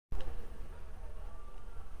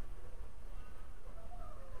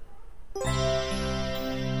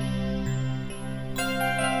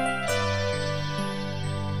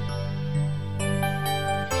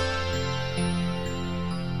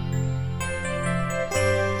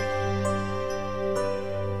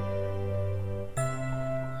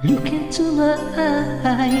Look into my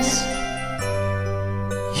eyes,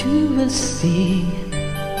 you will see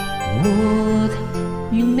what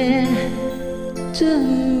you meant to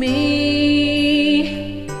me.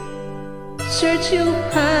 Search your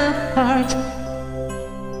heart,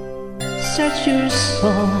 search your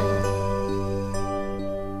soul,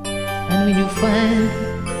 and when you find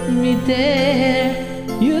me there,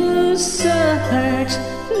 you search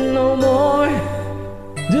no more.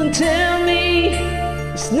 Don't tell me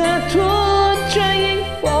it's not worth trying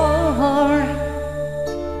for.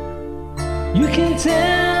 You can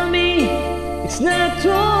tell me it's not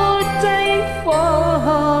worth dying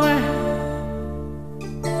for.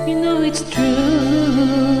 You know it's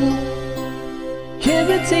true.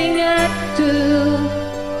 Everything I do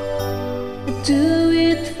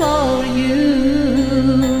it for you.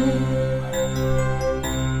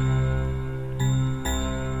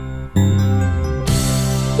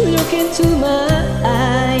 Look into my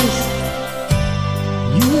eyes,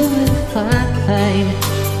 you will find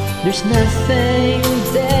there's nothing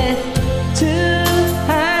there to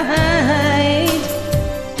hide.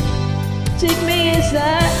 Take me as I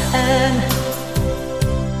am,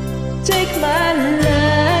 take my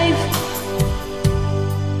life.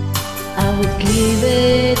 I would give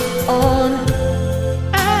it on,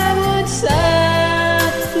 I would sacrifice.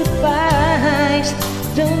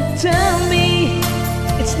 Don't tell me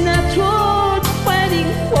it's not worth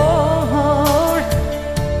fighting for.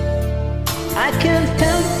 I can't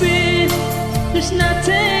help it, there's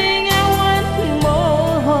nothing I want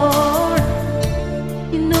more.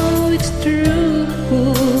 You know it's true.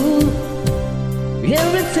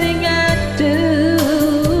 Everything I do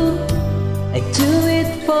it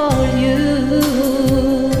for you.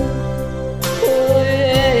 Oh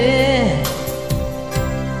yeah.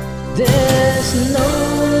 There's no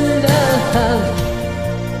love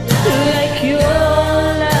like your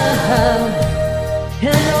love,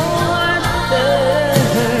 and no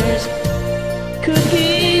others could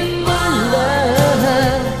give my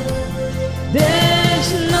love. There's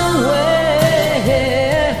nowhere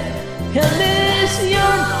unless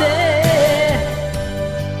you're there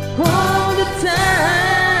all the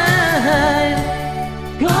time,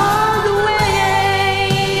 all the way.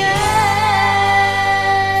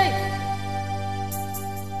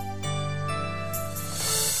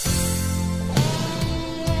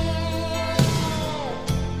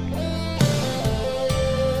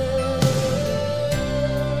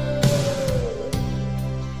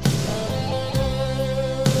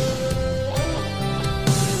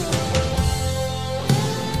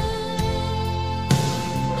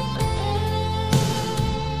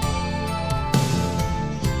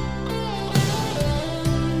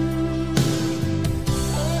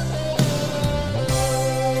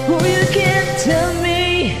 Oh, you can't tell me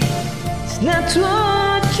it's not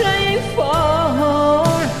worth trying for.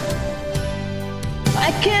 I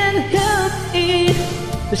can't help it,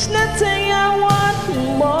 there's nothing I want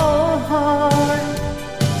more.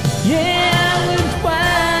 Yeah, I will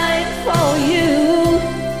fight for you,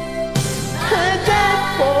 I die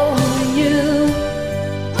for you,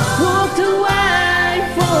 walk the white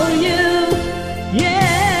for you.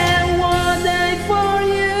 Yeah, I will die for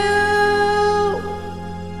you.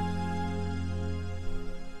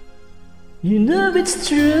 You know it's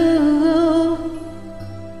true.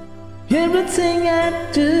 Everything I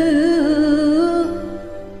do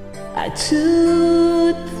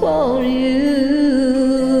it for you.